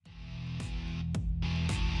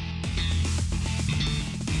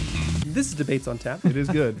This is Debates on Tap, It is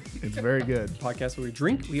good. It's very good. podcast where we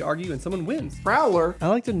drink, we argue, and someone wins. Prowler. I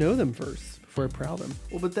like to know them first before I prowl them.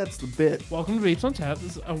 Well, but that's the bit. Welcome to Babes on Tap.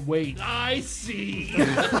 This is wait. I see.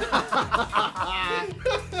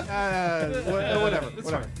 Whatever.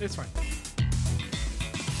 It's fine. It's fine.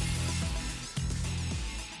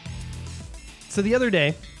 So the other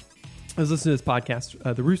day, I was listening to this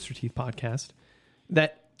podcast, the Rooster Teeth podcast,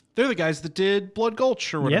 that They're the guys that did Blood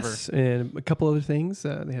Gulch or whatever. yes, and a couple other things.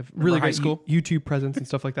 They have really high great school? YouTube presence and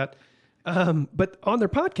stuff like that. But on their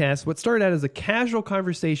podcast, what started out as a casual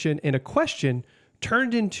conversation and a question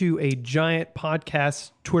turned into a giant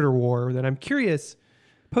podcast Twitter war that I'm curious,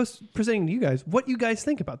 presenting to you guys, what you guys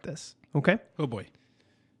think about this. Okay? Oh boy.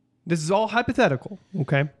 This is all hypothetical.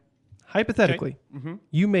 Okay? Hypothetically,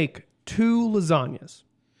 you make 2 lasagnas.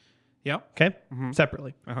 Yeah. Okay?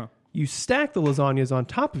 Separately. Uh-huh. You stack the lasagnas on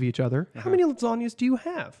top of each other. How many lasagnas do you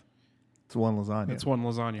have? It's one lasagna. It's one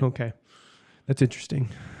lasagna. Okay. That's interesting.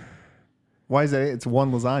 Why is that? It's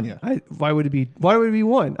one lasagna. Why would it be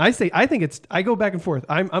one? I go back and forth.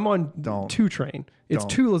 I'm on Don't. 2 train. It's Don't.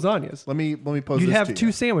 2 lasagnas. Let me pose You'd this have to 2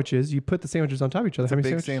 you. sandwiches. You put the sandwiches on top of each other. How many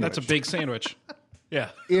big sandwiches? That's a big sandwich. Yeah.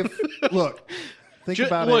 If look, think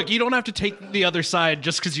about Look, it. you don't have to take the other side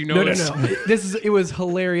just because you know No. it's... It was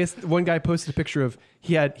hilarious. One guy posted a picture of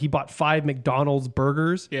he bought 5 McDonald's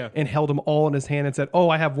burgers and held them all in his hand and said, "Oh,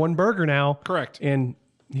 I have 1 burger now." Correct. And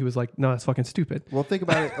he was like, "No, that's fucking stupid." Well, think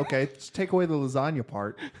about it. Okay, just take away the lasagna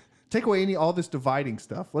part. Take away all this dividing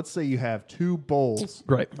stuff. Let's say you have 2 bowls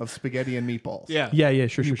Right. of spaghetti and meatballs. Yeah. Yeah,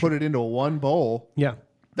 sure. You put it into one bowl. Yeah.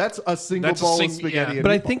 That's a single That's a bowl sing- of spaghetti yeah. and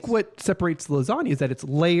But I meatballs. think what separates the lasagna is that it's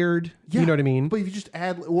layered. Yeah, You know what I mean? But if you just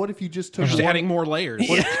add, what if you just took Just one, adding more layers.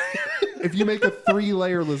 if you make a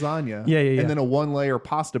 3-layer lasagna, Yeah. and then a 1-layer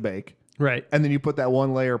pasta bake, Right. and then you put that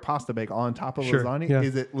 1-layer pasta bake on top of Sure, lasagna, yeah.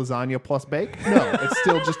 is it lasagna plus bake? No, it's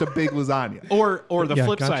still just a big lasagna. Or the Yeah,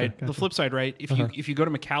 flip gotcha, side. gotcha. The flip side, right? If you go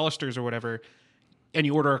to McAllister's or whatever and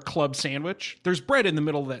you order a club sandwich, there's bread in the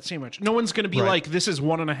middle of that sandwich. No one's going to be Right. like, this is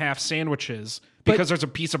 1.5 sandwiches because there's a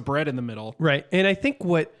piece of bread in the middle. Right. And I think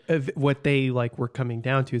what they were coming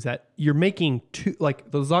down to is that you're making 2, like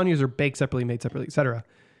the lasagnas are baked separately, made separately, etc.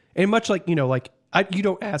 And much like, you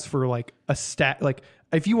don't ask for like a stack, like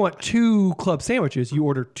if you want 2 club sandwiches, you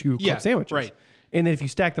order 2 Yeah, club sandwiches. right. And then if you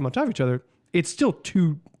stack them on top of each other, it's still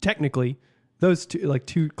 2, technically, those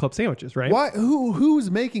 2 club sandwiches, right? Why?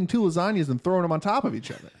 Who's making 2 lasagnas and throwing them on top of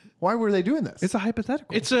each other? Why were they doing this? It's a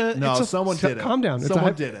hypothetical. Someone did it. Calm down.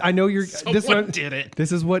 Someone did it. I know you're. Someone did it.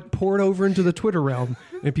 This is what poured over into the Twitter realm,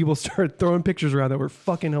 and people started throwing pictures around that were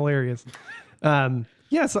fucking hilarious.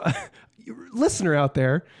 So listener out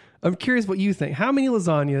there, I'm curious what you think. How many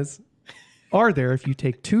lasagnas are there if you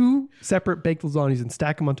take 2 separate baked lasagnas and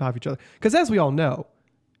stack them on top of each other? Because as we all know,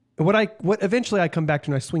 what eventually I come back to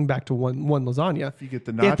and I swing back to one lasagna. If you get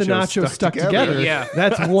the If the nachos nachos stuck together, Yeah.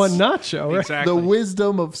 that's one nacho. Right? Exactly. The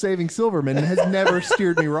wisdom of saving Silverman has never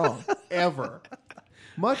steered me wrong, ever.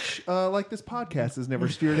 Much like this podcast has never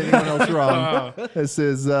steered anyone else wrong. This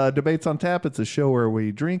is Debates on Tap. It's a show where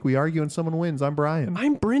we drink, we argue, and someone wins. I'm Brian.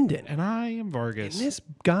 I'm Brendan. And I am Vargas. This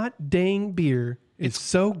god dang beer is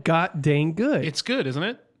so god dang good. It's good, isn't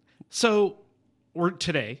it? So we're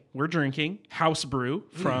drinking House Brew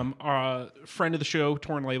from a friend of the show,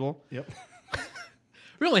 Torn Label. Yep.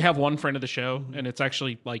 We only have one friend of the show, and it's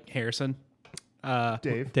actually like Harrison.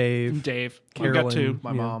 Dave. Dave, We've Carolyn, got 2.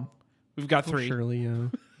 My mom. We've got 3. Shirley.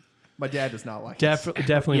 My dad does not like it.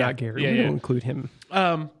 Definitely Yeah. not Gary. Yeah, We yeah. don't include him.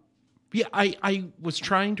 Yeah, I was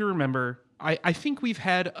trying to remember. I think we've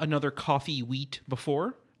had another coffee wheat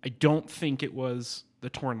before. I don't think it was the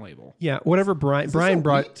Torn Label. Yeah, whatever Brian Is this a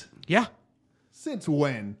brought. wheat? Yeah. Since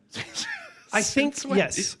when? I think Since when?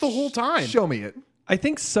 yes. It's the whole time. Show me it. I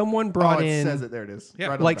think someone Oh, brought it in says it. There it is. Yeah.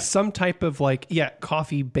 Right on like the back. some type of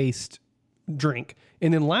coffee based drink.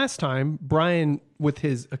 And then last time Brian with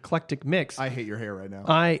his eclectic mix, I hate your hair right now.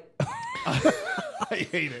 I I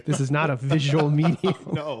hate it. this is not a visual medium.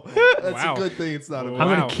 No, that's Wow. a good thing. It's not a. I'm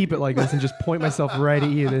Wow. going to keep it like this and just point myself right at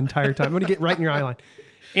you the entire time. I'm going to get right in your eye line.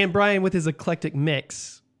 And Brian, with his eclectic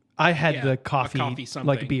mix, I had Yeah, the a coffee coffee something.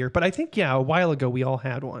 like beer. But I think, a while ago we all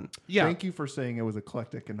had one. Yeah. Thank you for saying it was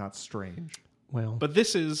eclectic and not strange. Well, But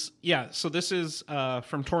this is, so this is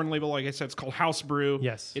from Torn Label. Like I said, it's called House Brew.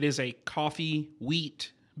 Yes. It is a coffee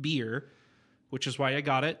wheat beer, which is why I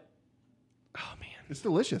got it. oh man. It's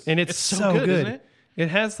delicious. And it's, It's so so good, good. isn't it? It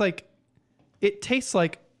has it tastes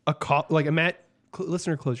like a Matt,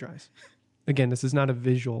 listener, close your eyes. Again, this is not a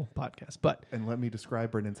visual podcast, but and let me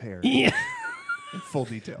describe Brendan's hair yeah, in full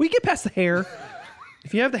detail. we get past the hair.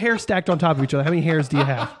 If you have the hair stacked on top of each other, how many hairs do you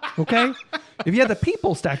have? Okay? If you had the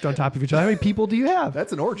people stacked on top of each other, how many people do you have?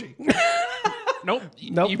 That's an orgy. Nope.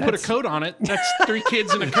 Nope, You put a that's- coat on it. That's 3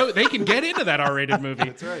 kids in a coat. They can get into that R-rated movie.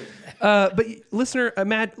 That's right. But listener,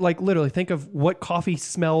 literally think of what coffee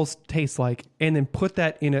smells, tastes like, and then put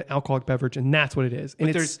that in an alcoholic beverage, and that's what it is.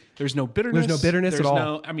 And There's no bitterness. there's no bitterness There's at all.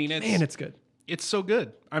 No, I mean, it's good. It's so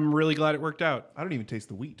good. I'm really glad it worked out. I don't even taste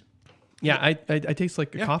the wheat. Yeah, I taste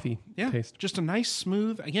like a coffee Yeah. taste. Just a nice,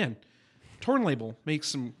 smooth. Again, Torn Label makes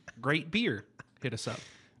some great beer. Hit us up.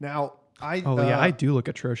 Now, I do look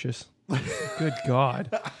atrocious. Good God.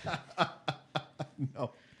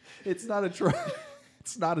 No, it's not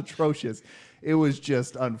it's not atrocious. It was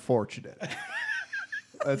just unfortunate.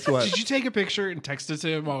 That's what. Did you take a picture and text it to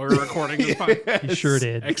him while we were recording this podcast? You sure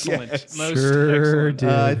did. Excellent. Yes. Most Sure excellent. did.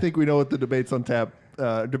 I think we know what the debates on tap,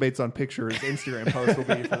 debates on pictures, Instagram post will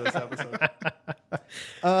be for this episode.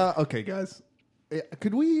 Okay, guys,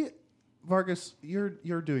 could we, Vargas?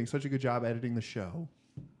 You're doing such a good job editing the show.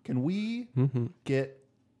 Can we get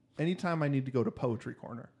anytime I need to go to Poetry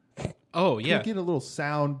Corner? Oh, Can yeah. we get a little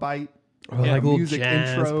sound bite, Like a little music jazz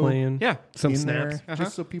intro playing. Yeah. Some in snaps. there,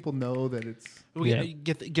 just so people know that it's We Yeah.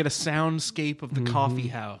 get a soundscape of the coffee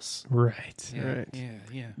house. Right. Yeah, Right.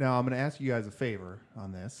 yeah. Now. I'm going to ask you guys a favor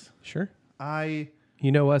on this. Sure.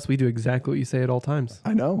 You know us, we do exactly what you say at all times.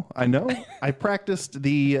 I know. I practiced.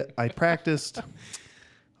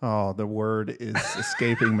 Oh, the word is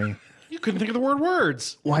escaping me. You couldn't think of the word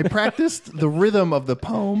words. Well, I practiced the rhythm of the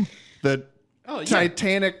poem, the Oh, yeah.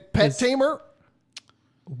 Titanic Pet Tamer.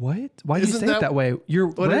 What? Why do you Isn't say that it that way? You're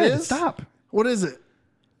what red. it is? Stop. What is it?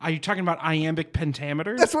 Are you talking about iambic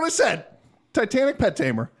pentameter? That's what I said. Titanic Pet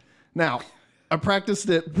Tamer. Now, I practiced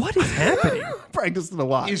it. What is happening? Practiced it a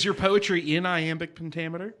lot. Is your poetry in iambic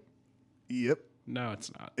pentameter? Yep. No,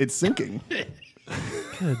 it's not. It's sinking.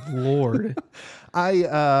 Good Lord.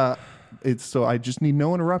 I just need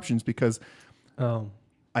no interruptions because Oh.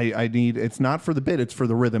 I need, it's not for the bit, it's for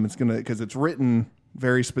the rhythm. It's gonna, because it's written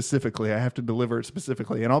very specifically. I have to deliver it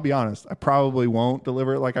specifically. And I'll be honest, I probably won't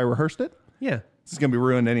deliver it like I rehearsed it. Yeah. This is gonna be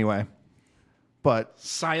ruined anyway. But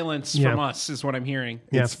Silence Yeah. from us is what I'm hearing.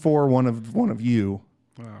 Yeah. it's for one of you.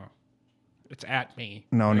 Oh. It's at me.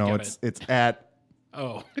 No, I no, get it's at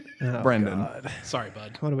Oh. Brendan. Sorry,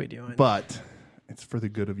 bud. What are we doing? But it's for the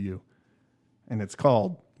good of you. And it's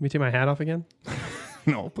called, Let me take my hat off again.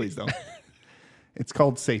 no, please don't. It's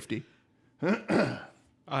called Safety.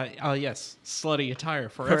 Yes. Slutty attire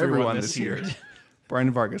for For everyone this year.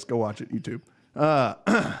 Brian Vargas, go watch it, YouTube.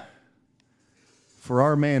 For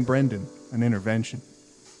our man Brendan, an intervention.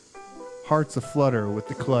 Hearts aflutter with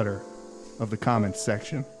the clutter of the comments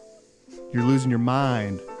section. You're losing your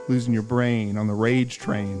mind, losing your brain on the rage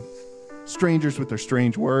train. Strangers with their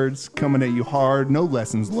strange words coming at you hard, no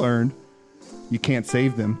lessons learned. You can't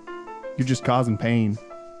save them. You're just causing pain.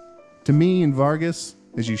 To me and Vargas,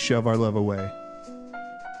 as you shove our love away.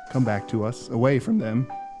 Come back to us, away from them,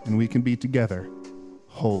 and we can be together,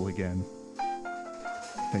 whole again.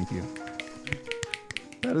 Thank you.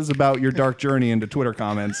 That is about your dark journey into Twitter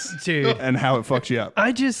comments Dude. and how it fucks you up.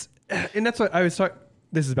 And that's what I was talking.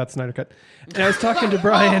 This is about the Snyder Cut. And I was talking to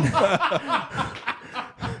Brian.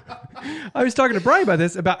 I was talking to Brian about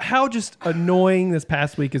this, about how just annoying this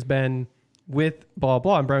past week has been with blah,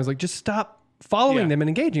 blah. And Brian was like, just stop following Yeah. them and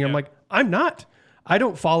engaging. I'm Yeah. like, I'm not. I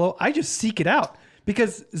don't follow. I just seek it out.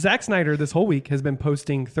 Because Zack Snyder this whole week has been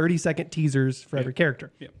posting 30-second teasers for every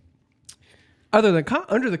character. Yeah. Other than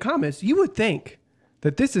under the comments, you would think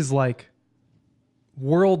that this is like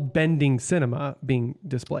world-bending cinema being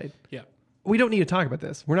displayed. Yeah. We don't need to talk about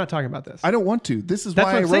this. We're not talking about this. I don't want to. This is That's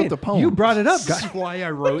why what I I'm wrote saying. the poem. You brought it up, This guys. is why I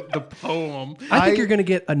wrote the poem. I think I- you're going to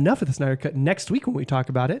get enough of the Snyder Cut next week when we talk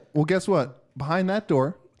about it. Well, guess what? Behind that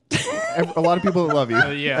door, a lot of people that love you,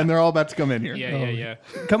 yeah. and they're all about to come in here. Yeah.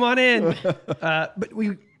 Come on in. But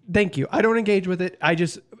thank you. I don't engage with it.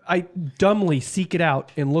 I dumbly seek it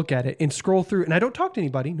out and look at it and scroll through. And I don't talk to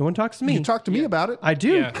anybody. No one talks to me. You talk to me about it. I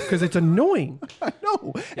do Yeah. because it's annoying. I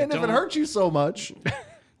know. And if it don't- hurts you so much,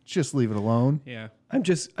 just leave it alone. Yeah.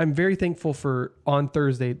 I'm very thankful for on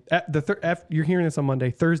Thursday. You're hearing this on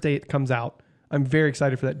Monday. Thursday it comes out. I'm very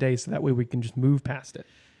excited for that day, so that way we can just move past it.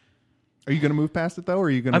 Are you going to move past it though, or are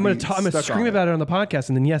you going to? I'm going to scream about it on the podcast,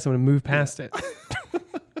 and then yes, I'm going to move past it.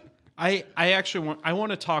 I actually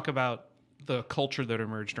want to talk about the culture that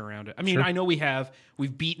emerged around it. I mean, Sure. I know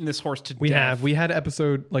we've beaten this horse to We death. had an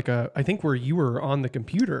episode I think where you were on the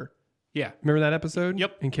computer. Yeah. Remember that episode?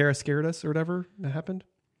 Yep. And Kara scared us or whatever that happened.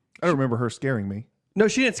 I don't remember her scaring me. No,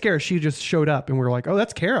 she didn't scare us. She just showed up, and we were like, "Oh,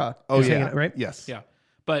 that's Kara." Oh Just yeah, hanging out, right? Yes. Yeah.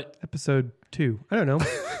 But Episode 2. I don't know.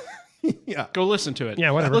 Yeah. go listen to it. Yeah,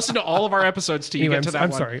 whatever. Listen to all of our episodes till you Anyway, get to that I'm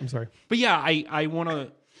one. sorry. I'm sorry. But yeah, I want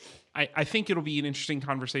to I think it'll be an interesting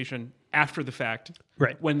conversation after the fact,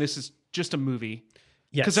 Right. when this is just a movie.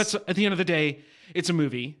 Yes. Because that's at the end of the day, it's a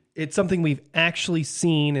movie. It's something we've actually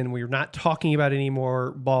seen and we're not talking about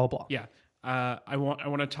anymore, blah, blah, blah. Yeah. I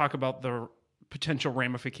want to talk about the potential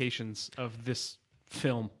ramifications of this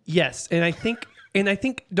film. Yes. And I think, don't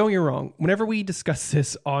get me wrong, whenever we discuss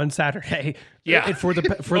this on Saturday, Yeah. and for the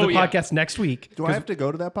yeah. podcast next week, Do I have to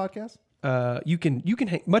go to that podcast? you can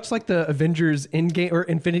hang, much like the Avengers Endgame or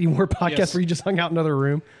Infinity War podcast Yes. where you just hung out in another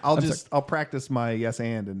room. I'll practice my yes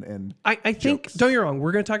and I think, jokes. don't get me wrong,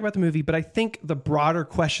 we're going to talk about the movie, but I think the broader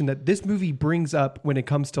question that this movie brings up when it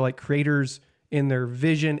comes to like creators in their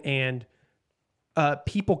vision and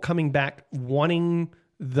people coming back wanting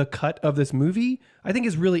the cut of this movie, I think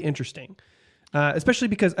is really interesting. Especially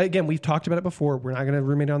because, again, we've talked about it before. We're not going to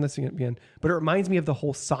ruminate on this again, but it reminds me of the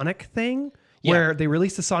whole Sonic thing where they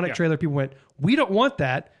released a Sonic trailer. People went, we don't want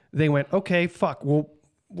that. They went, okay, fuck, we'll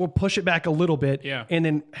push it back a little bit and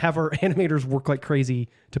then have our animators work like crazy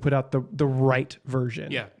to put out the right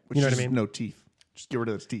version. Yeah. Which You know what is I mean? no teeth. Just get rid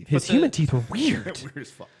of those teeth. His human teeth were weird. Weird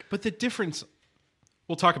as fuck. But the difference,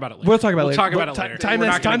 we'll talk about it later. We'll talk about it later. Talk about it Ti- later. Time, We're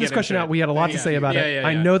this, not gonna time get this question into out. We had a lot to say about it. Yeah,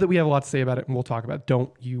 I yeah. know that we have a lot to say about it, and we'll talk about it.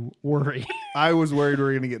 Don't you worry. I was worried we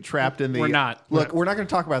were going to get trapped in the. We're not. Look, we're not going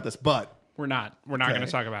to talk about this, but We're not going to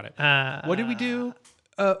talk about it. What did we do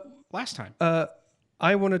last time?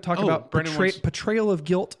 I want to talk about Brendan wants- Portrayal of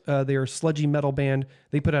Guilt. They are a sludgy metal band.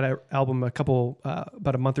 They put out an album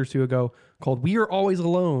about a month or two ago called We Are Always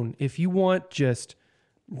Alone. If you want just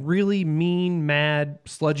really mean, mad,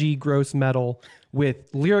 sludgy, gross metal with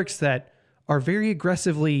lyrics that are very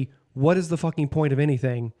aggressively, what is the fucking point of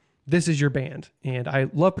anything? This is your band. And I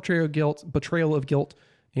love Portrayal of Guilt.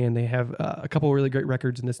 And they have a couple of really great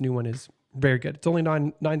records. And this new one is very good. It's only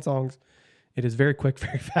nine songs. It is very quick,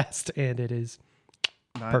 very fast. And it is...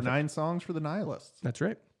 nine songs for the nihilists. That's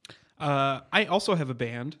right. I also have a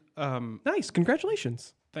band. Nice.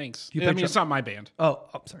 Congratulations. Thanks. You I play mean, it's not my band. Oh,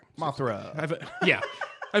 I'm sorry. Mothra.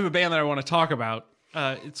 I have a band that I want to talk about.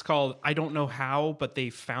 It's called I Don't Know How, but They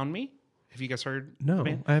Found Me. Have you guys heard? No, the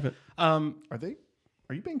band? I haven't.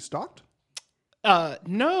 Are you being stalked?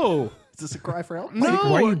 No. Is this a cry for help? No, why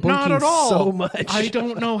are you not blinking at all. so much? I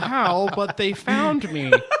don't know how, but they found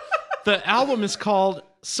me. The album is called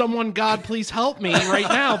Someone God Please Help Me right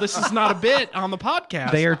now. This is not a bit on the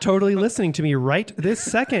podcast. They are totally listening to me right this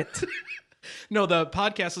second. No, the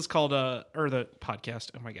podcast is called or the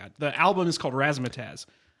podcast. Oh my god. The album is called Razzmatazz.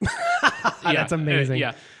 That's amazing.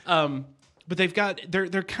 Yeah. But they've got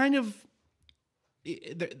they're kind of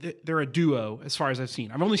they're a duo as far as I've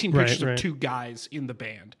seen. I've only seen pictures right. of two guys in the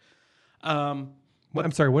band. I'm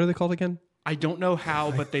sorry. What are they called again? I don't know how,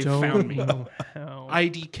 but they Don't found me. know how.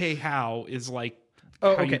 IDK How is like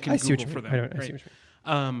Oh, how okay. you can I see what Google you for mean. them. I see what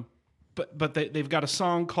you mean. But they've got a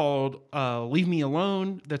song called "Leave Me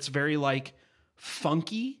Alone" that's very like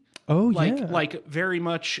funky. Oh, like yeah. like very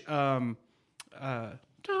much.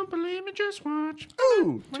 Don't believe me, just watch.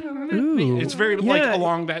 Ooh. Ooh. It's very like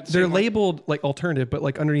along that. They're same line. labeled like alternative, but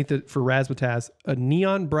like underneath it for Razzmatazz, a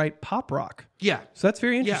neon bright pop rock. Yeah. So that's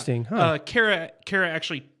very interesting. Huh? Kara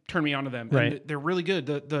actually turned me on to them. And Right. they're really good.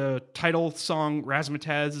 The title song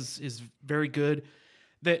Razzmatazz is very good.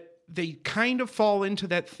 That they kind of fall into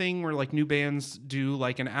that thing where like new bands do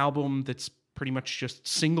like an album that's pretty much just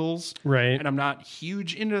singles. Right. And I'm not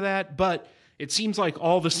huge into that, but it seems like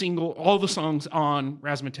all the songs on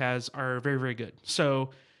Razzmatazz are very, very good.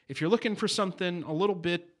 So if you're looking for something a little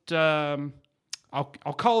bit, I'll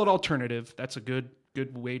call it alternative. That's a good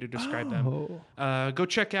way to describe them. Go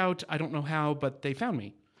check out I Don't Know How, but They Found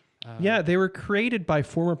Me. Yeah, they were created by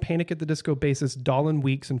former Panic at the Disco bassist Dolan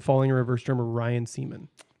Weeks and Falling in Reverse drummer Ryan Seaman.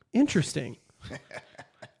 Interesting.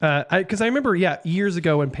 Because I remember, years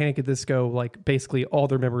ago when Panic at the Disco, like basically all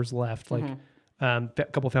their members left, like a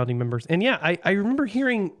couple founding members. And I remember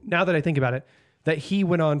hearing, now that I think about it, that he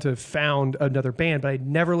went on to found another band, but I'd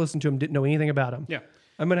never listened to him, didn't know anything about him. Yeah.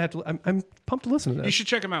 I'm gonna have to. I'm pumped to listen to this. You should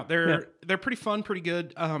check them out. They're pretty fun, pretty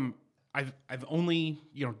good. I've only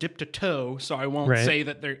dipped a toe, so I won't say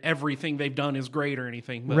that everything they've done is great or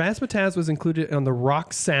anything. But Razzmatazz was included on the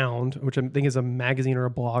Rock Sound, which I think is a magazine or a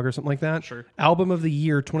blog or something like that. Sure. Album of the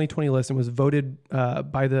Year 2020 list and was voted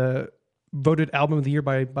voted Album of the Year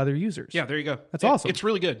by their users. yeah, there you go. That's awesome. It's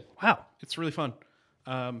really good. Wow. It's really fun.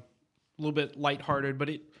 A little bit lighthearted, but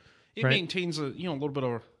it maintains a little bit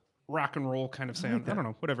of rock and roll kind of sound. I don't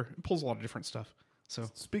know, whatever. It pulls a lot of different stuff. So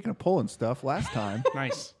Speaking of pulling stuff, last time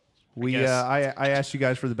nice. I asked you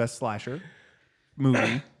guys for the best slasher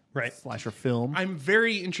movie, Right. Slasher film. I'm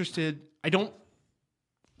very interested. I don't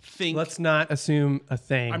think Let's not assume a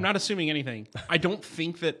thing. I'm not assuming anything. I don't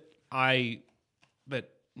think that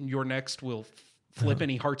your next will flip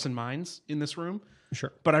any hearts and minds in this room.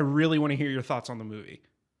 Sure. But I really want to hear your thoughts on the movie.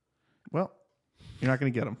 Well, you're not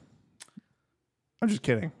going to get them. I'm just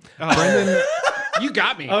kidding. Brendan, you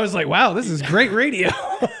got me. I was like, wow, this is great radio.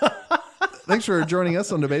 Thanks for joining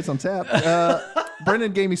us on Debates on Tap.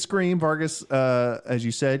 Brendan gave me Scream. Vargas, as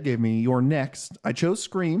you said, gave me Your Next. I chose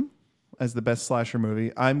Scream as the best slasher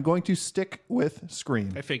movie. I'm going to stick with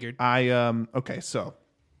Scream. I figured. Okay, so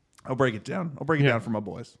I'll break it down. I'll break it down for my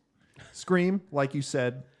boys. Scream, like you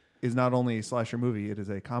said, is not only a slasher movie, it is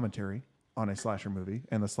a commentary on a slasher movie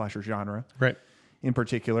and the slasher genre Right. in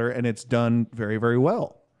particular, and it's done very, very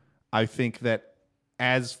well. I think that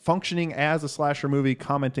as functioning as a slasher movie,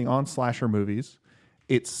 commenting on slasher movies,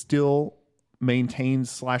 it still maintains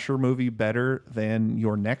slasher movie better than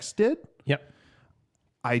Your Next did. Yep.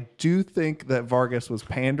 I do think that Vargas was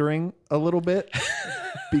pandering a little bit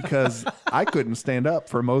because I couldn't stand up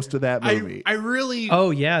for most of that movie. I really.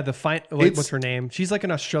 Oh yeah, what's her name? She's like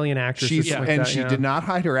an Australian actress. She did not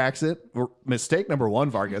hide her accent. Mistake number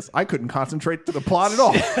one, Vargas. I couldn't concentrate to the plot at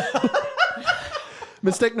all.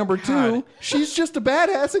 Mistake number two, she's just a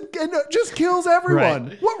badass and just kills everyone.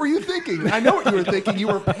 Right. What were you thinking? I know what you were thinking. You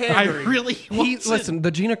were pandering. I really. Listen, the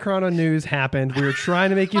Gina Carano news happened. We were trying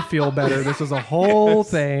to make you feel better. This was a whole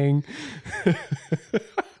thing.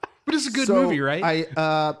 But it's a good movie, right?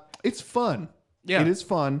 It's fun. Yeah. It is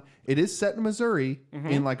fun. It is set in Missouri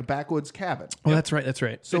in like a backwoods cabin. Oh, that's right. That's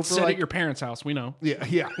right. So it's for set like, at your parents' house. We know.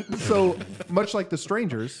 yeah. So much like The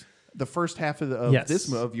Strangers, the first half of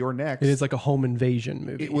of Your Next, It is like a home invasion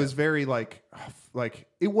movie. it was very like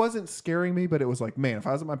it wasn't scaring me, but it was like, man, if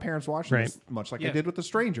I was at my parents watching Right. this, much like I did with The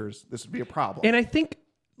Strangers, this would be a problem. And I think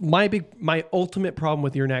my ultimate problem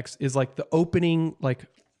with Your Next is like the opening, like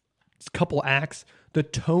couple acts, the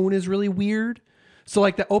tone is really weird. So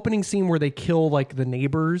like the opening scene where they kill like the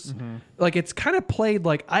neighbors, like it's kind of played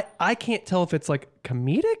like I can't tell if it's like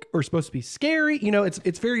comedic or supposed to be scary. You know, it's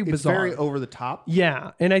very bizarre. Very over the top.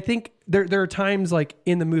 Yeah, and I think there are times like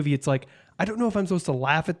in the movie, it's like I don't know if I'm supposed to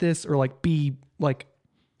laugh at this or like be like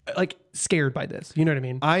scared by this. You know what I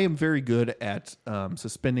mean? I am very good at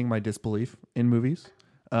suspending my disbelief in movies.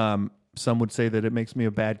 Some would say that it makes me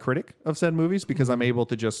a bad critic of said movies because I'm able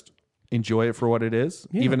to just enjoy it for what it is,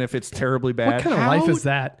 even if it's terribly bad. What kind of life is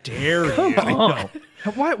that? Dare you? Come on.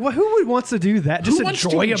 Who would wants to do that? Just wants to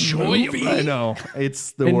enjoy a enjoy a movie I know.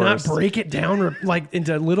 It's the and worst. not break it down like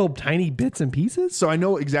into little tiny bits and pieces. So I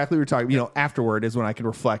know exactly what you're talking. You know, afterward is when I can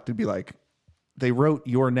reflect and be like, they wrote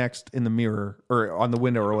Your Next in the mirror or on the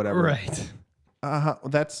window or whatever. Right.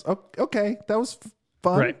 That's okay. That was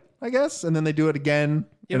fun, Right. I guess. And then they do it again.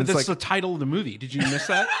 Yeah, and but it's that's the title of the movie. Did you miss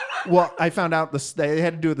that? well, I found out they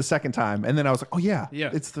had to do it the second time, and then I was like, oh yeah,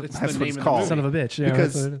 It's the that's name what of it's the called. movie. Son of a bitch. Yeah,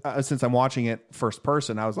 because that's what it is. since I'm watching it first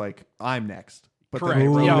person, I was like, I'm next. But Correct. Then they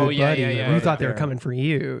wrote Oh, it- yeah, buddy, yeah, yeah, You yeah. thought they were coming for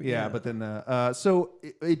you. Yeah, but then so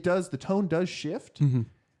it does. The tone does shift,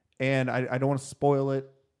 and I don't want to spoil it.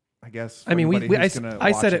 I guess. I mean, I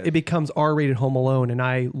I said it becomes R-rated Home Alone, and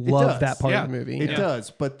I love does, that part yeah. of the movie. It Yeah. does,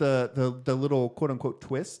 but the little quote unquote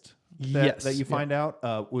twist Yes, that you find out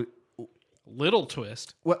Little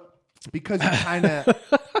twist. what because you kind of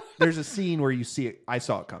there's a scene where you see it. I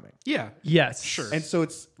saw it coming. Yeah. Yes. Sure. And so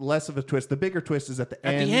it's less of a twist. The bigger twist is at the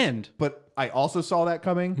At end. the end. But I also saw that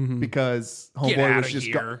coming because Get Homeboy was outta just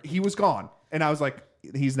here. he was gone. And I was like,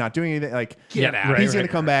 he's not doing anything. Like Get out. he's gonna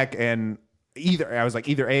come back and I was like,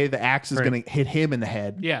 either A, the axe is Right. gonna hit him in the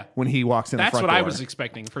head Yeah. when he walks in the That's front what I door, was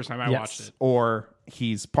expecting the first time I Yes. watched it. or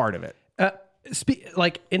he's part of it.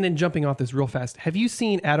 And then jumping off this real fast. Have you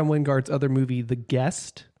seen Adam Wingard's other movie, The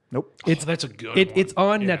Guest? Nope. That's a good one. It's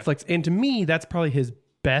on Yeah. Netflix, and to me, that's probably his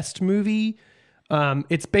best movie.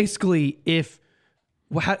 It's basically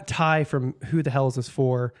Ty from Who the Hell Is This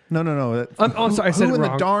For? No. I'm sorry, I said who it in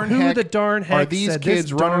wrong. the darn Who heck the darn heck are these said kids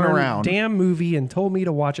this running darn around? Damn movie and told me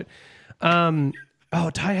to watch it.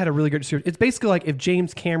 Ty had a really good series. It's basically like if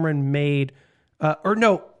James Cameron made,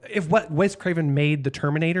 if Wes Craven made The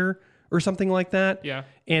Terminator or something like that. Yeah.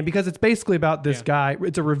 And because it's basically about this guy,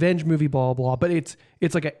 it's a revenge movie, blah, blah, but it's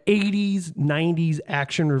like a 80s, 90s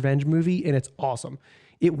action revenge movie, and it's awesome.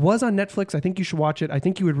 It was on Netflix. I think you should watch it. I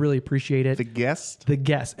think you would really appreciate it. The Guest. The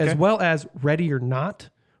Guest, as well as Ready or Not,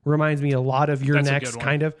 reminds me a lot of Your That's a Next, good one.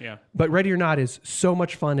 kind of. Yeah. But Ready or Not is so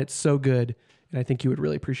much fun. It's so good, and I think you would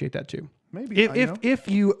really appreciate that too. Maybe, if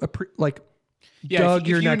you Yeah, dug if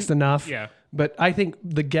Your you- Next enough. yeah. But I think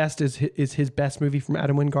The Guest is his best movie from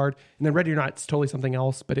Adam Wingard, and then Ready or Not, it's totally something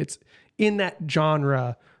else. But it's in that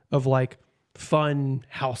genre of like fun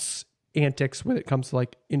house antics when it comes to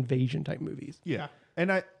like invasion type movies. Yeah. And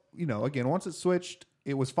again, once it switched,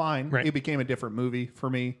 it was fine. Right. It became a different movie for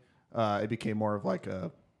me. It became more of like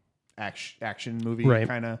a action movie Right.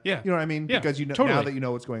 kind of. Yeah. You know what I mean? Yeah, Because now totally. that you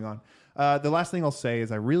know what's going on. The last thing I'll say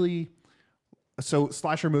is so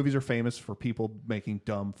slasher movies are famous for people making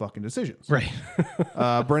dumb fucking decisions. Right.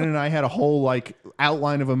 Brendan and I had a whole like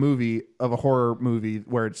outline of a horror movie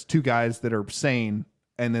where it's two guys that are sane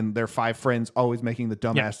and then their five friends always making the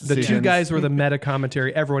dumbass The decisions. two guys were the meta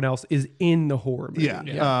commentary. Everyone else is in the horror movie.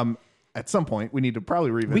 Yeah. At some point, we need to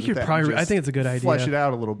probably revisit. We could that probably- and just I think it's a good idea. Flesh it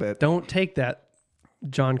out a little bit. Don't take that,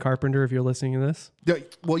 John Carpenter, if you're listening to this.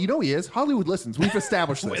 Well, you know he is. Hollywood listens. We've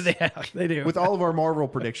established this They do. with all of our Marvel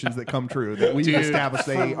predictions that come true. That we've established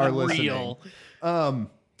they are listening. Real.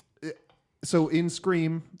 So in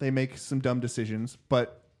Scream, they make some dumb decisions,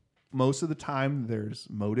 but most of the time there's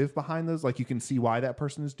motive behind those. Like you can see why that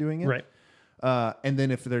person is doing it. Right. And then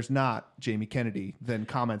if there's not, Jamie Kennedy then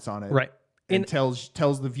comments on it. Right. And tells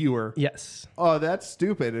the viewer, Yes. "Oh, that's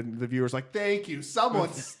stupid," and the viewer's like, "Thank you,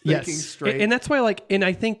 someone's thinking straight." And that's why, like, and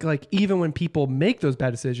I think, like, even when people make those bad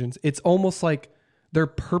decisions, it's almost like they're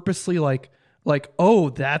purposely like, oh,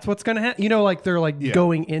 that's what's going to happen. You know, like they're like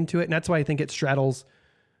going into it. And that's why I think it straddles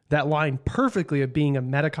that line perfectly of being a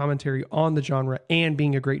meta commentary on the genre and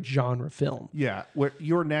being a great genre film. Yeah, where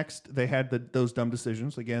You're Next, they had those dumb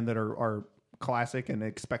decisions again that are classic and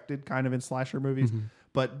expected kind of in slasher movies.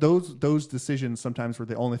 But those decisions sometimes were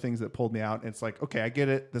the only things that pulled me out. And it's like, okay, I get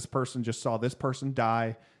it. This person just saw this person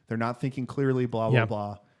die. They're not thinking clearly, blah, blah,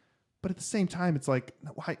 blah. But at the same time, it's like,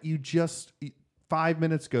 why 5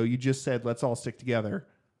 minutes ago, you just said, let's all stick together.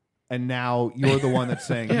 And now you're the one that's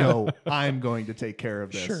saying, no, I'm going to take care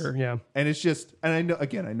of this. Sure, yeah. And it's just, and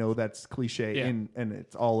I know that's cliche and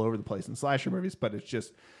it's all over the place in slasher movies, but it's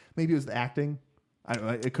just, maybe it was the acting. I don't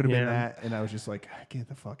know, it could have been that. And I was just like, get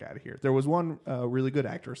the fuck out of here. There was one really good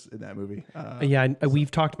actress in that movie.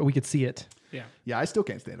 We've talked about, we could see it. Yeah. Yeah, I still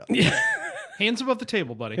can't stand up. Hands above the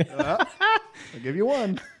table, buddy. I'll give you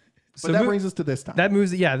one. But So that brings us to this time. That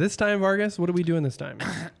moves, this time, Vargas, what are we doing this time?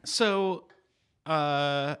 So,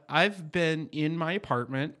 I've been in my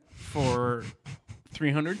apartment for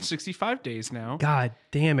 365 days now, God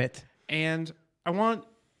damn it. and I want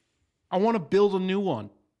to build a new one.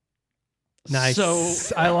 Nice. So,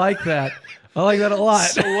 I like that. I like that a lot.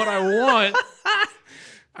 so what I want,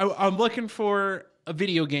 I'm looking for a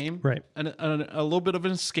video game, Right. and a little bit of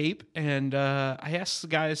an escape, and I asked the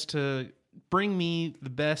guys to bring me the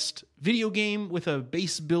best video game with a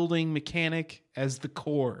base building mechanic as the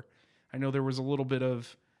core. I know there was a little bit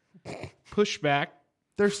of pushback.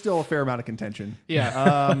 There's still a fair amount of contention.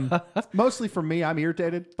 Yeah. Mostly for me, I'm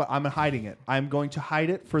irritated, but I'm hiding it. I'm going to hide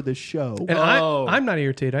it for this show. And Oh. I'm not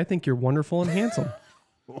irritated. I think you're wonderful and handsome.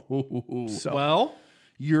 Well,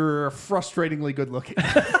 You're frustratingly good looking.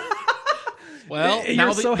 now You're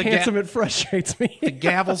the, so the handsome, it frustrates me.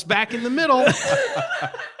 gavel's back in the middle.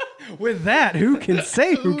 With that, who can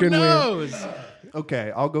say who can win? knows?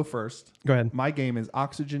 Okay, I'll go first. Go ahead. My game is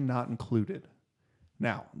Oxygen Not Included.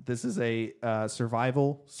 Now, this is a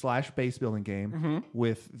survival / base building game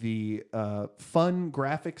with the fun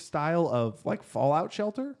graphic style of like Fallout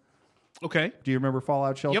Shelter. Okay. Do you remember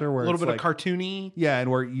Fallout Shelter? Yep. A Where little it's bit like, of cartoony. yeah,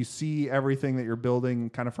 and where you see everything that you're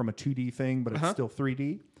building kind of from a 2D thing, but it's still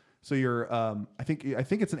 3D. So you're, I think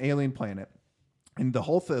it's an alien planet, and the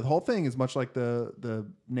whole thing is much like the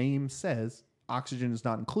name says. Oxygen is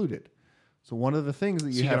not included. So one of the things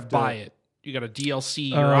that You have got to to buy it. You got to DLC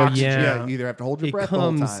your Oh, oxygen. yeah. you either have to hold your It breath the whole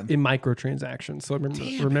comes time. in microtransactions. So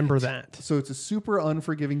remember that. So it's a super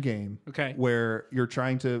unforgiving game. Okay. Where you're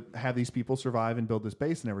trying to have these people survive and build this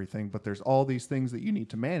base and everything, but there's all these things that you need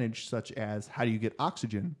to manage, such as how do you get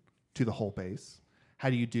oxygen to the whole base? How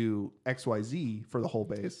do you do XYZ for the whole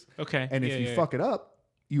base? Okay. And if Yeah, you yeah, fuck it up,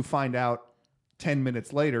 you find out 10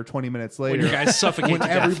 minutes later, 20 minutes later, you guys suffocate when to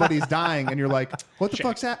death. everybody's dying and you're like, what the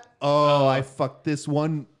fuck's that? Oh, I fucked this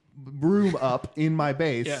one room up in my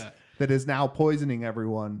base Yeah. that is now poisoning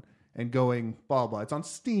everyone and going blah, blah. It's on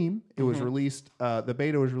Steam. It was released, the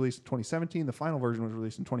beta was released in 2017. The final version was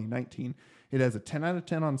released in 2019. It has a 10 out of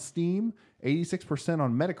 10 on Steam, 86%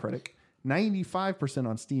 on Metacritic, 95%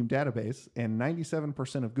 on Steam database, and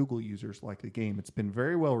 97% of Google users like the game. It's been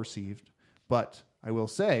very well received, but I will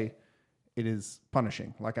say it is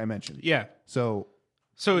punishing, like I mentioned. Yeah. So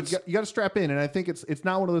So it's you got to strap in, and I think it's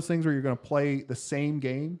not one of those things where you're going to play the same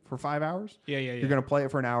game for 5 hours. Yeah. You're going to play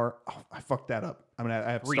it for an hour. Oh, I fucked that up. I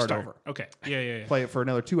have to restart. start over. Okay. Yeah. Play it for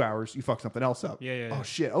another 2 hours. You fuck something else up. Yeah. Oh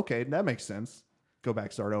shit. Okay, that makes sense. Go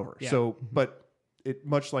back, start over. Yeah. So, but it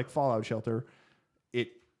much like Fallout Shelter,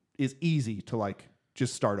 it is easy to like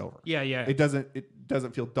just start over. Yeah. It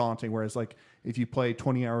doesn't feel daunting. Whereas like if you play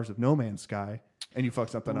 20 hours of No Man's Sky and you fuck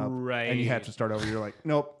something up and you have to start over, you're like,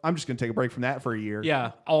 nope, I'm just going to take a break from that for a year.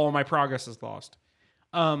 Yeah, all my progress is lost.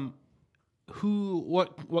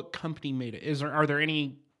 what company made it? Are there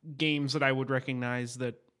any games that I would recognize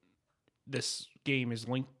that this game is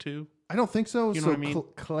linked to? I don't think so. You know So what I mean?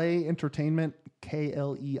 Clay Entertainment,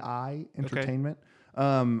 KLEI Entertainment.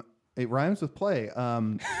 It rhymes with play.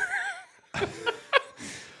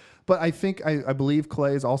 But I think I believe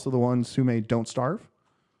Clay is also the ones who made Don't Starve.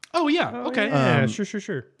 Oh yeah, okay. Yeah,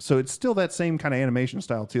 sure. So it's still that same kind of animation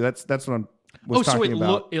style too. That's what I'm was so talking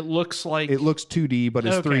about. it looks like It looks 2D, but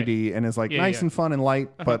it's Okay. 3D and is like Yeah, nice yeah. and fun and light.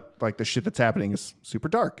 But like the shit that's happening is super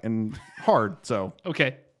dark and hard. So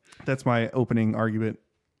okay. that's my opening argument.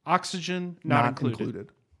 Oxygen not included. included.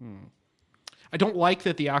 I don't like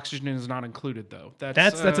that the oxygen is not included though.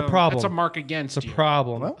 That's a problem. That's a mark against It's a you.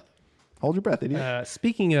 problem. Well, hold your breath, idiot.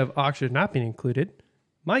 Speaking of oxygen not being included,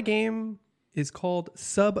 my game is called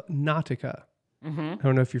Subnautica. I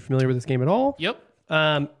don't know if you're familiar with this game at all. Yep.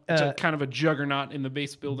 Um, It's a kind of a juggernaut in the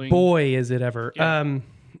base building. boy, is it ever.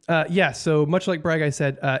 Yeah. So much like Bragg, I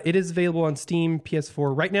said, it is available on Steam,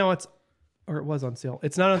 PS4. Right now it was on sale.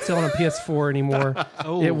 It's not on sale on PS4 anymore.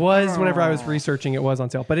 It was whenever I was researching, it was on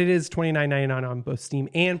sale. But it is $29.99 on both Steam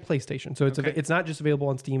and PlayStation. So it's not just available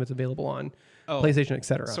on Steam, it's available on PlayStation,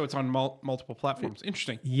 etc. So it's on multiple platforms.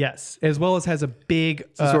 Interesting. Yes, as well as has a big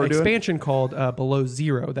what we're doing? expansion called Below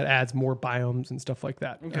Zero that adds more biomes and stuff like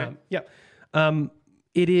that. Okay.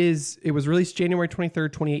 It was released January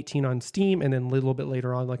 23rd, 2018 on Steam, and then a little bit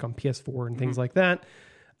later on, like on PS4 and things like that.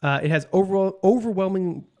 It has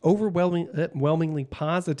overwhelmingly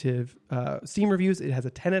positive Steam reviews. It has a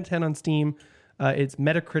 10 out of 10 on Steam. Its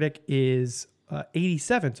Metacritic is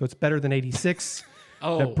 87, so it's better than 86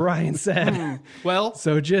 that Brian said. Well,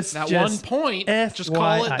 So just 1 point. Just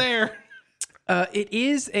call it FYI. there. It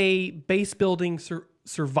is a base building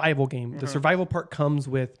survival game. The survival part comes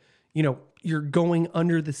with, you're going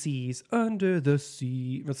under the seas, under the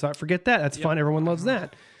sea. Let's not forget that. That's fun. Everyone loves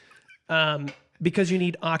that. Because you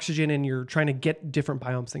need oxygen and you're trying to get different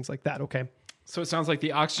biomes, things like that. Okay. So it sounds like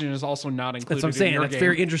the oxygen is also not included. That's what I'm saying. In your That's game.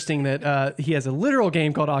 very interesting that he has a literal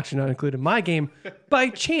game called Oxygen Not Included. My game, by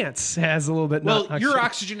chance, has a little bit Well, not your oxygen.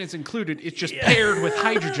 oxygen is included. It's just paired with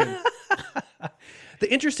hydrogen.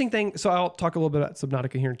 The interesting thing, so I'll talk a little bit about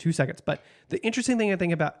Subnautica here in 2 seconds, but the interesting thing I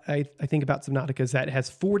think about Subnautica is that it has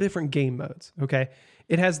 4 different game modes. Okay,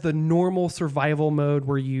 it has the normal survival mode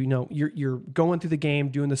where you're going through the game,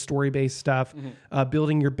 doing the story based stuff,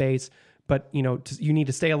 building your base, but you need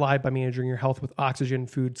to stay alive by managing your health with oxygen,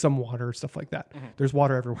 food, some water, stuff like that. There's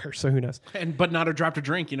water everywhere, so who knows? But not a drop to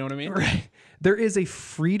drink. You know what I mean? Right. There is a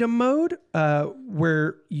freedom mode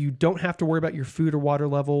where you don't have to worry about your food or water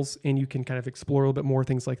levels, and you can kind of explore a little bit more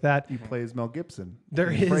things like that. You play as Mel Gibson. There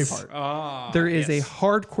in is Braveheart. there is a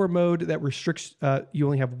hardcore mode that restricts you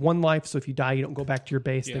only have 1 life, so if you die, you don't go back to your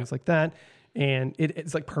base, things like that, and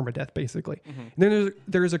it's like permadeath basically. And then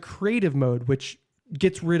there's a creative mode which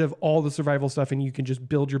gets rid of all the survival stuff, and you can just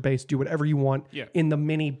build your base, do whatever you want in the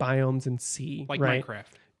mini biomes and sea, Like right? Minecraft.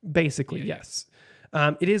 Basically, yes.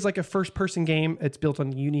 It is like a first-person game. It's built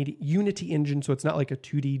on the Unity engine, so it's not like a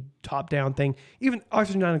 2D top-down thing. Even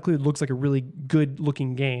Oxygen Not Included looks like a really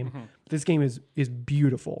good-looking game. This game is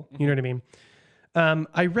beautiful. You know what I mean?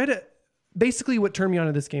 I read it. Basically, what turned me on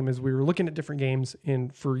to this game is we were looking at different games,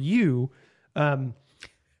 and for you, I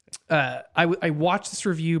watched this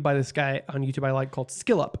review by this guy on YouTube I like called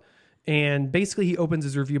SkillUp, and basically he opens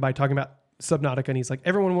his review by talking about Subnautica, and he's like,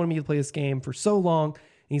 everyone wanted me to play this game for so long,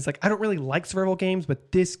 and he's like, I don't really like survival games,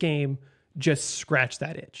 but this game just scratched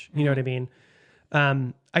that itch. You know what I mean?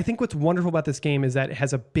 I think what's wonderful about this game is that it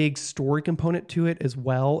has a big story component to it as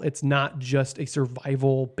well. It's not just a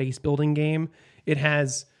survival base building game. It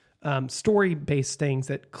has story-based things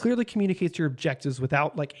that clearly communicates your objectives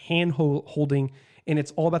without like hand holding, and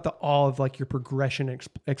it's all about the awe of like your progression and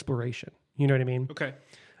exploration. You know what I mean? Okay.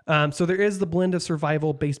 So there is the blend of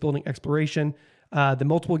survival, base building, exploration. The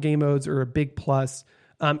multiple game modes are a big plus.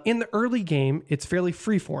 In the early game, it's fairly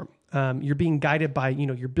freeform. You're being guided by,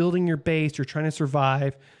 you're building your base, you're trying to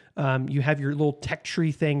survive. You have your little tech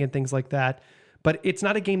tree thing and things like that. But it's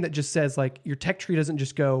not a game that just says like your tech tree doesn't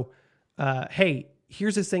just go, hey,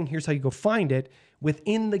 here's this thing, here's how you go find it.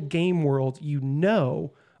 Within the game world,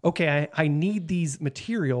 okay, I need these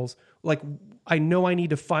materials. Like I know I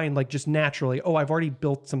need to find like just naturally, I've already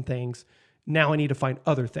built some things. Now I need to find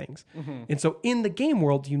other things. And so in the game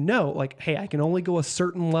world, like, hey, I can only go a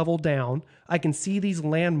certain level down. I can see these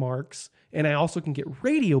landmarks, and I also can get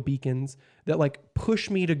radio beacons that like push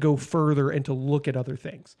me to go further and to look at other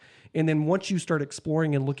things. And then once you start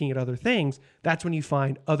exploring and looking at other things, that's when you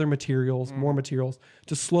find other materials, more materials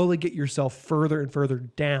to slowly get yourself further and further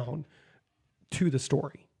down to the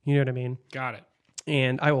story. You know what I mean? Got it.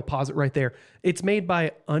 and I will pause it right there. It's made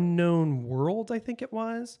by Unknown World, I think it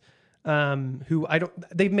was.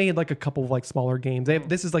 They've made like a couple of like smaller games.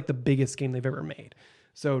 This is like the biggest game they've ever made.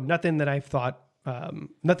 So nothing that I've thought,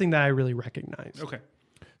 nothing that I really recognize. Okay.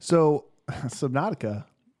 So Subnautica,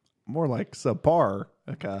 more like subpar.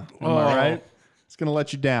 Okay. Am I right? It's going to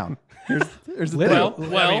let you down. Here's the Literal, thing.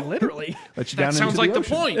 Well, I mean, literally. Let you That down sounds into like the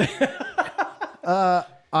ocean. point.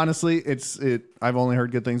 Honestly, I've only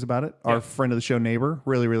heard good things about it. Our friend of the show, Neighbor,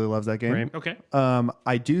 really, really loves that game. Right. Okay.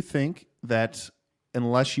 I do think that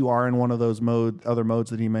unless you are in one of those other modes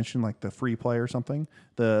that he mentioned, like the free play or something,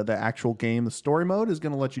 the actual game, the story mode is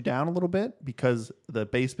going to let you down a little bit because the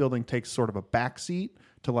base building takes sort of a backseat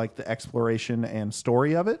to like the exploration and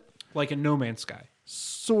story of it. Like a No Man's Sky.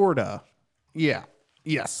 Sorta. Yeah.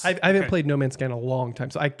 Yes. I haven't played No Man's Sky in a long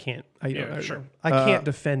time, so I can't. I can't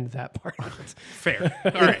defend that part of it. Fair.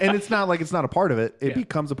 All right. And it's not like it's not a part of it. It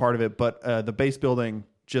becomes a part of it, but the base building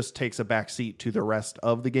just takes a backseat to the rest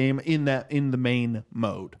of the game in the main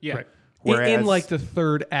mode. Yeah. Right. Whereas, In like the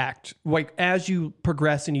third act, like as you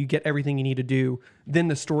progress and you get everything you need to do, then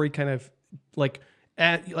the story kind of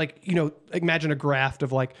imagine a graph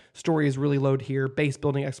of like story is really low here, base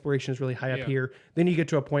building exploration is really high up here. Then you get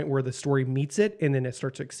to a point where the story meets it and then it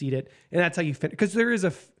starts to exceed it. And that's how you finish. Because there is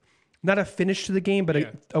not a finish to the game,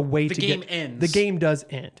 but a way to game get... ends. The game does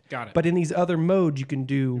end. Got it. But in these other modes, you can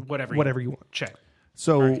do Whatever you want. Check.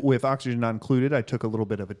 So with Oxygen not included, I took a little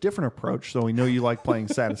bit of a different approach. So we know you like playing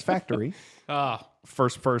Satisfactory.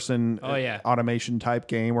 First person automation type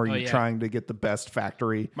game where you're trying to get the best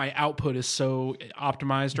factory. My output is so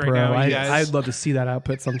optimized right Bro, now. You guys. I'd love to see that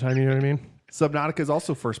output sometime. You know what I mean? Subnautica is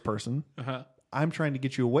also first person. I'm trying to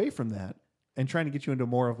get you away from that and trying to get you into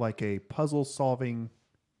more of like a puzzle solving,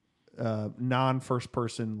 non first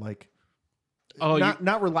person, like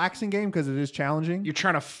not relaxing game because it is challenging. You're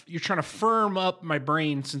trying to firm up my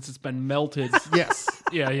brain since it's been melted. Yes.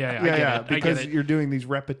 Yeah. Because you're doing these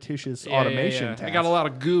repetitious automation tasks. I got a lot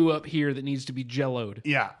of goo up here that needs to be jelloed.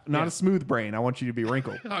 Yeah, not a smooth brain. I want you to be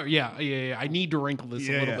wrinkled. Oh yeah. I need to wrinkle this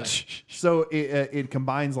a little bit. So it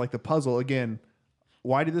combines like the puzzle again.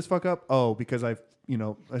 Why did this fuck up? Oh, because I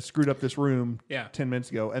screwed up this room 10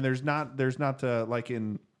 minutes ago, and there's not like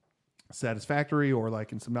in Satisfactory or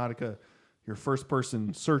like in Subnautica, you're first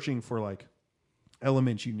person searching for like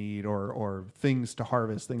elements you need or things to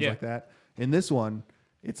harvest, things like that. In this one,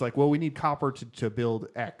 it's like, well, we need copper to build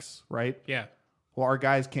X, right? Yeah. Well, our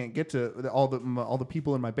guys can't get to all the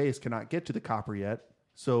people in my base cannot get to the copper yet.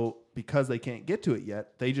 So because they can't get to it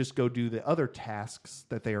yet, they just go do the other tasks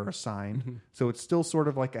that they are assigned. Mm-hmm. So it's still sort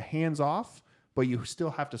of like a hands off, but you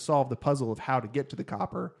still have to solve the puzzle of how to get to the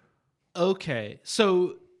copper. Okay.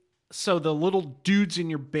 So the little dudes in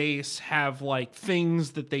your base have like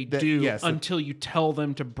things that they do until you tell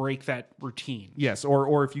them to break that routine. Yes,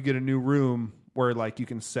 or if you get a new room where like you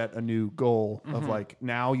can set a new goal of like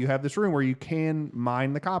now you have this room where you can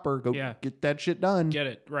mine the copper, go get that shit done. Get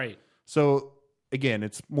it right. So again,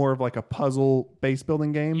 it's more of like a puzzle base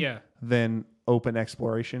building game than open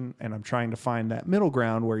exploration, and I'm trying to find that middle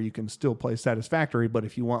ground where you can still play Satisfactory, but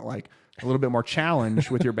if you want like a little bit more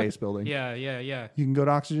challenge with your base building, you can go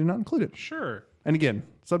to Oxygen not included. Sure. And again,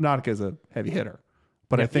 Subnautica is a heavy hitter,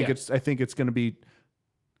 but I think it's going to be.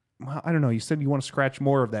 Well, I don't know. You said you want to scratch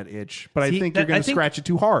more of that itch, but I think you're going to scratch it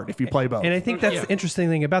too hard if you play both. And I think that's the interesting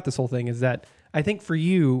thing about this whole thing is that I think for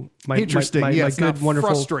you, my good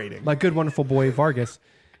wonderful boy Vargas,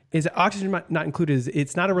 is that Oxygen not included.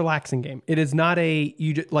 It's not a relaxing game. It is not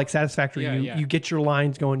like Satisfactory. You get your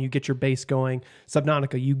lines going, you get your base going.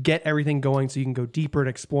 Subnautica, you get everything going so you can go deeper and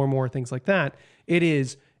explore more things like that. It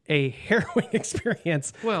is a harrowing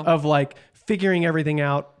experience of like figuring everything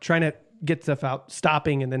out, trying to get stuff out,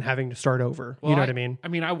 stopping, and then having to start over. You know what I mean? I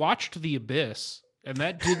mean, I watched The Abyss, and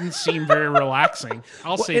that didn't seem very relaxing.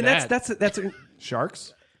 I'll say that. That's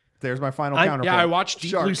Sharks. There's my final counterpoint. Yeah, I watched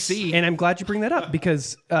Deep Blue Sea. And I'm glad you bring that up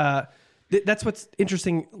because that's what's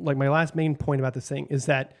interesting. Like my last main point about this thing is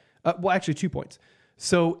that, actually 2 points.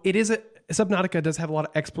 So Subnautica does have a lot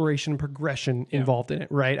of exploration and progression involved in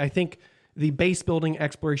it, right? I think the base building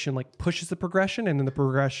exploration like pushes the progression, and then the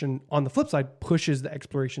progression on the flip side pushes the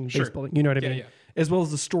exploration base building. You know what I mean? Yeah. As well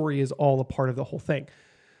as the story is all a part of the whole thing.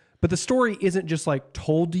 But the story isn't just like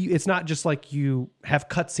told to you. It's not just like you have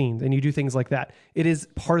cutscenes and you do things like that. It is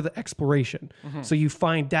part of the exploration. Mm-hmm. So you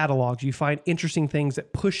find data logs, you find interesting things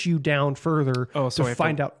that push you down further to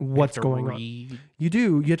find out what's going on. You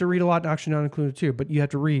do. You have to read a lot, Oxygen not included too, but you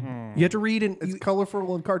have to read. You have to read, and it's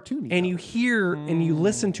colorful and cartoony. And you hear and you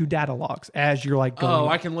listen to data logs as you're like going. Oh,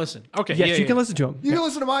 I can listen. Okay. Yes, you can listen to them. You can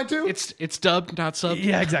listen to mine too. It's dubbed, not subbed.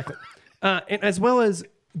 Yeah, exactly. And as well as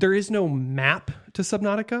there is no map to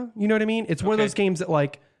Subnautica. You know what I mean? It's one of those games that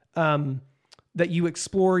like that you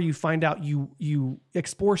explore, you find out, you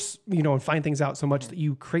explore, and find things out so much that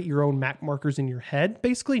you create your own map markers in your head,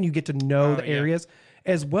 basically, and you get to know the areas,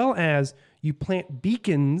 as well as you plant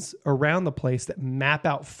beacons around the place that map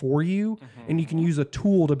out for you, and you can use a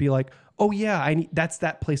tool to be like, oh yeah, that's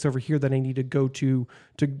that place over here that I need to go to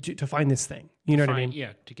find this thing. You know what I mean?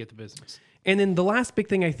 Yeah, to get the business. And then the last big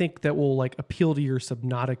thing I think that will like appeal to your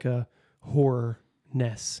Subnautica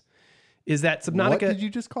horror-ness is that Subnautica. What did you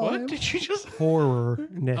just call What him? did you just?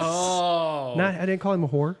 Horror-ness. Oh, I didn't call him a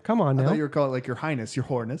whore. Come on I now. thought you were calling it like your highness, your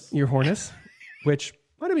whoreness. Your horness, which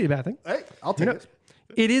might not be a bad thing. Hey, I'll take it.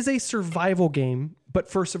 It is a survival game, but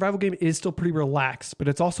for a survival game, it is still pretty relaxed, but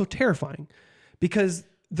it's also terrifying because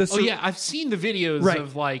Oh yeah, I've seen the videos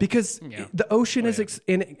of like because the ocean is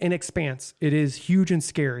an expanse. It is huge and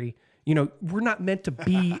scary. We're not meant to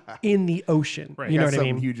be in the ocean. Right. You know Got what I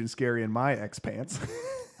something mean? huge and scary in my X pants.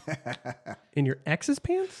 In your ex's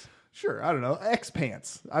pants? Sure, I don't know. X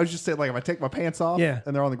pants. I was just saying, like, if I take my pants off and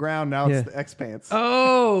they're on the ground, now Yeah. it's the X pants.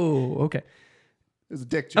 Oh, okay. It was a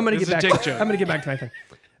dick joke. I'm gonna It's get a back. dick joke. I'm gonna get back to my thing.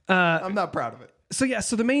 I'm not proud of it.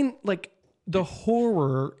 So the main the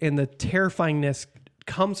horror and the terrifyingness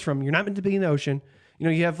comes from you're not meant to be in the ocean.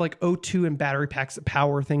 You have like O2 and battery packs that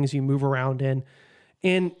power things you move around in,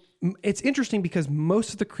 and it's interesting because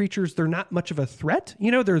most of the creatures, they're not much of a threat.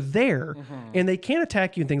 They're there and they can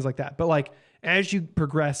attack you and things like that. But like as you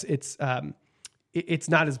progress, it's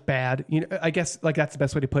not as bad. I guess like that's the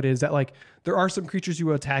best way to put it, is that like there are some creatures who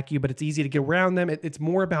will attack you, but it's easy to get around them. It's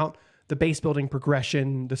more about the base building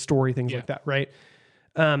progression, the story, things like that, right?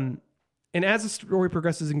 And as the story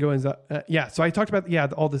progresses and goes up, so I talked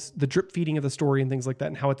about all this, the drip feeding of the story and things like that,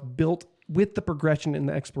 and how it's built with the progression and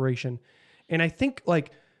the exploration. And I think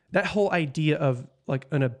like that whole idea of like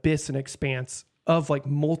an abyss and expanse of like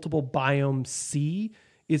multiple biome sea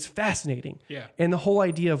is fascinating. Yeah. And the whole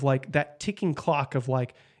idea of like that ticking clock of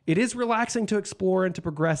like, it is relaxing to explore and to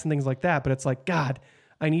progress and things like that, but it's like, God,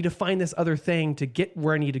 I need to find this other thing to get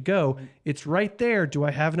where I need to go. It's right there. Do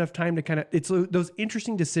I have enough time to it's those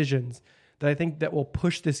interesting decisions that I think that will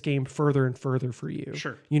push this game further and further for you.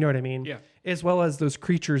 Sure. You know what I mean? Yeah. As well as those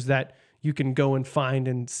creatures that you can go and find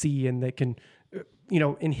and see, and they can,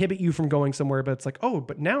 inhibit you from going somewhere. But it's like, oh,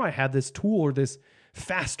 but now I have this tool or this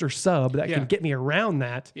faster sub that can get me around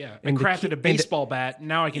that. Yeah, And I crafted a baseball bat. And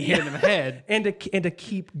now I can hit him in the head. and to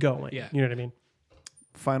keep going. Yeah. You know what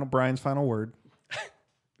I mean? Brian's final word.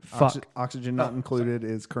 Fuck. Oxygen not included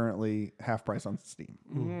is currently half price on Steam.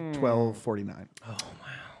 $12.49.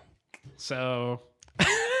 So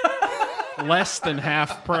less than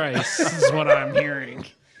half price is what I'm hearing.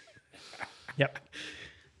 Yep.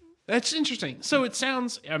 That's interesting. So it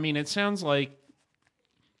sounds like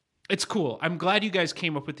it's cool. I'm glad you guys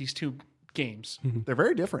came up with these two games. They're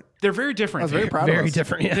very different. They're very different. I was very proud of Very us.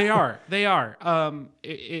 different. Yeah. They are.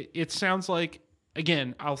 It sounds like,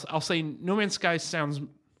 again, I'll say No Man's Sky sounds,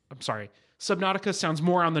 I'm sorry, Subnautica sounds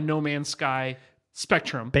more on the No Man's Sky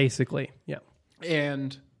spectrum. Basically. Yeah.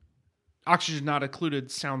 And Oxygen Not Included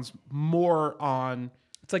sounds more on,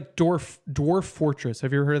 It's like Dwarf Fortress.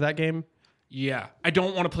 Have you ever heard of that game? yeah. I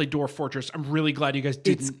don't want to play Dwarf Fortress. I'm really glad you guys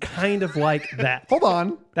didn't. It's kind of like that. Hold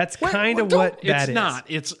on. That's Wait, kind of don't- what that is. It's not.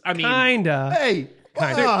 It's, I mean, Kinda. Hey.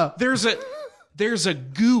 there's a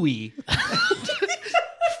GUI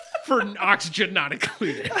for Oxygen Not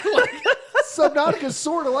Included. Subnautica's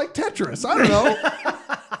sort of like Tetris. I don't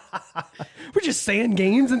know. We're just saying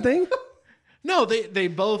games and things. No, they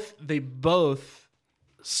both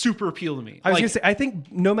super appeal to me. I was gonna say, I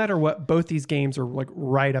think no matter what, both these games are like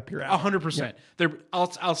right up your alley. 100%. They're.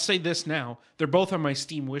 I'll say this now. They're both on my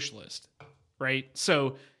Steam wish list, right?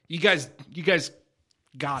 So you guys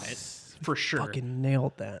got it for sure. Fucking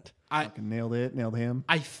nailed that. Fucking nailed it. Nailed him.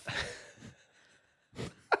 I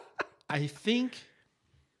think.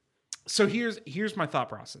 So here's my thought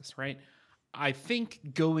process, right? I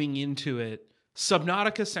think going into it,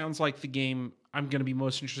 Subnautica sounds like the game I'm going to be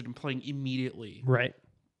most interested in playing immediately. Right.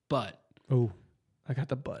 But Oh, I got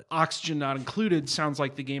the butt. Oxygen Not Included sounds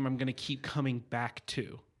like the game I'm going to keep coming back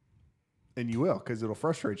to. And you will, because it'll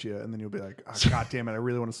frustrate you, and then you'll be like, oh, God damn it, I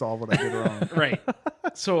really want to solve what I did wrong. Right.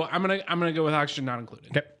 So I'm gonna go with Oxygen Not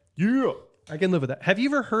Included. Okay. Yeah. I can live with that. Have you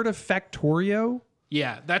ever heard of Factorio?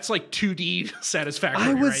 Yeah, that's like 2D satisfactory.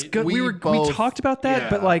 I was right? good. We both- talked about that, yeah.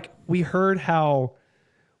 but like we heard how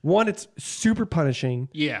one, it's super punishing.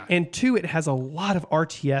 Yeah. And two, it has a lot of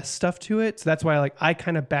RTS stuff to it. So that's why I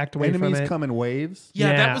kind of backed away Enemies from it. come in waves,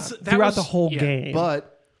 Yeah, that was throughout was- the whole yeah. game.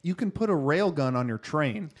 but you can put a railgun on your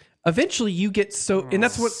train. eventually you get so, and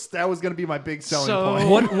that's what That was going to be my big selling So-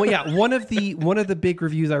 point. one of the big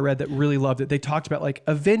reviews I read that really loved it. They talked about like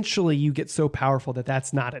eventually you get so powerful that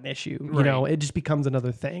that's not an issue. You know, it just becomes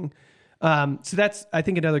another thing. So that's I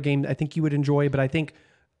think another game I think you would enjoy, but I think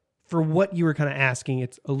for what you were kind of asking,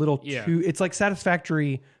 it's a little too. It's like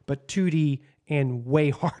Satisfactory, but 2D and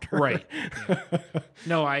way harder. Right. Yeah.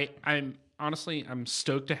 No, I'm honestly I'm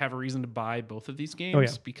stoked to have a reason to buy both of these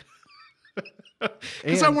games because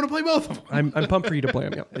I want to play both of them. I'm pumped for you to play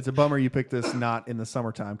them. Yeah. It's a bummer you picked this not in the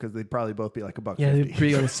summertime because they'd probably both be like $1.50. Yeah, they're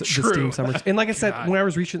pretty on the True. Steam summers. And like I said, when I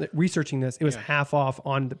was researching this, it was half off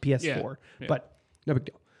on the PS4. Yeah. But no big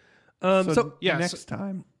deal. So, yeah, next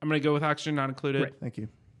time. I'm going to go with Oxygen Not Included. Right. Thank you.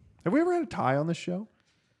 Have we ever had a tie on this show?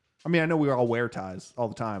 I mean, I know we all wear ties all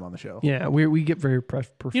the time on the show. Yeah, we get very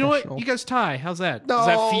professional. You know what? You guys tie. How's that? No, Does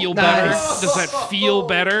that feel nice. better? Does that feel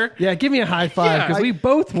better? Yeah, give me a high five because Yeah. we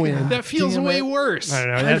both win. That feels Damn way it. worse. I don't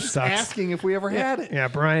know. I That was just sucks. asking if we ever had it. Yeah,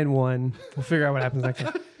 Brian won. We'll figure out what happens next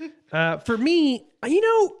time. For me,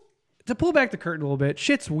 to pull back the curtain a little bit,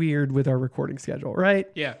 shit's weird with our recording schedule, right?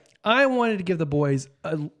 Yeah. I wanted to give the boys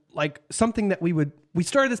something that we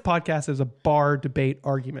started this podcast as a bar debate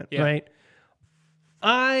argument, right?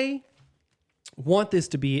 I want this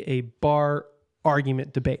to be a bar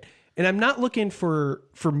argument debate. And I'm not looking for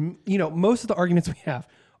most of the arguments we have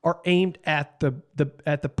are aimed at the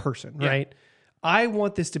person, right? I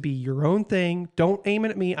want this to be your own thing. Don't aim it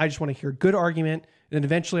at me. I just want to hear a good argument. And then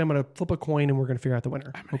eventually I'm going to flip a coin and we're going to figure out the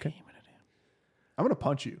winner. Okay. I'm going to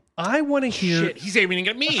punch you. I want to hear Shit, he's aiming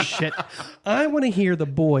at me. shit. I want to hear the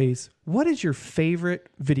boys. What is your favorite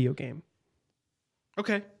video game?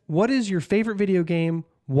 Okay. What is your favorite video game?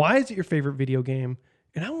 Why is it your favorite video game?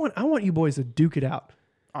 And I want you boys to duke it out.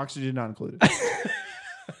 Oxygen not included.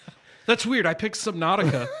 That's weird. I picked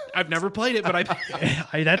Subnautica. I've never played it, but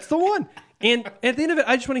That's the one. And at the end of it,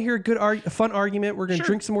 I just want to hear a fun argument. We're going to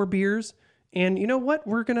drink some more beers. And you know what?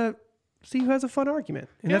 We're going to see who has a fun argument.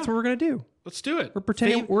 And that's what we're going to do. let's do it. We're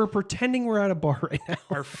pretending we're at a bar right now.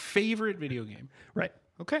 Our favorite video game. Right.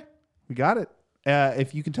 Okay. We got it.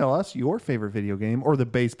 If you can tell us your favorite video game or the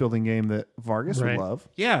base building game that Vargas Right. would love,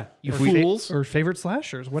 Yeah. You Fa- fools. or favorite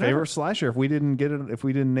slashers, whatever. favorite slasher. If we didn't get it, if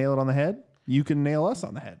we didn't nail it on the head, you can nail us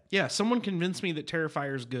on the head. Yeah. Someone convinced me that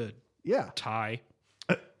Terrifier's good. Yeah. Tie.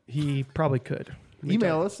 He probably could.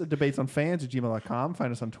 Email us at debatesonfans@gmail.com.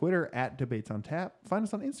 Find us on Twitter at debatesontap. Find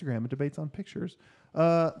us on Instagram at debatesontpictures.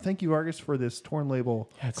 Thank you, Vargas, for this Torn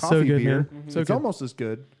Label it's coffee so good, beer. man. So it's good. almost as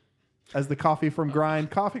good as the coffee from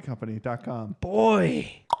grindcoffeecompany.com.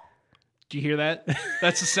 Boy. Do you hear that?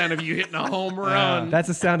 That's the sound of you hitting a home run. That's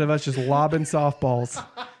the sound of us just lobbing softballs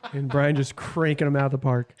and Brian just cranking them out of the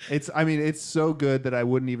park. It's so good that I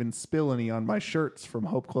wouldn't even spill any on my shirts from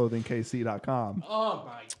hopeclothingkc.com. Oh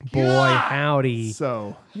my Boy, howdy.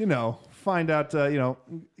 So, find out,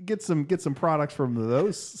 get some products from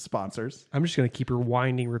those sponsors. I'm just going to keep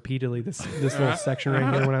rewinding repeatedly this little section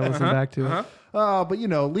right here when I listen back to it. But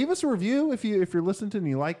leave us a review if you're listening and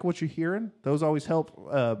you like what you're hearing. Those always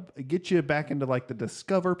help get you back into like the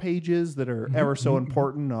discover pages that are ever so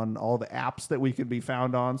important on all the apps that we can be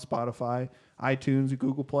found on: Spotify, iTunes,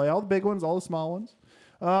 Google Play, all the big ones, all the small ones.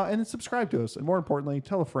 And then subscribe to us. And more importantly,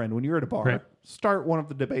 tell a friend when you're at a bar. Right. Start one of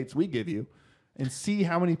the debates we give you, and see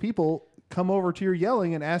how many people come over to your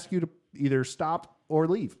yelling and ask you to either stop or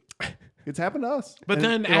leave. It's happened to us. But And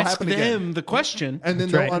then it'll ask happen them again. the question. And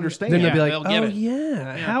then Right. they'll understand. Then they'll be Yeah, like, they'll get oh, it.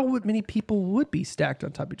 yeah. How many people would be stacked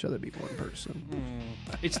on top of each other to be one person?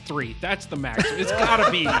 It's 3. That's the max. It's got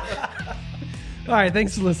to be. All right.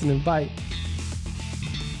 Thanks for listening. Bye.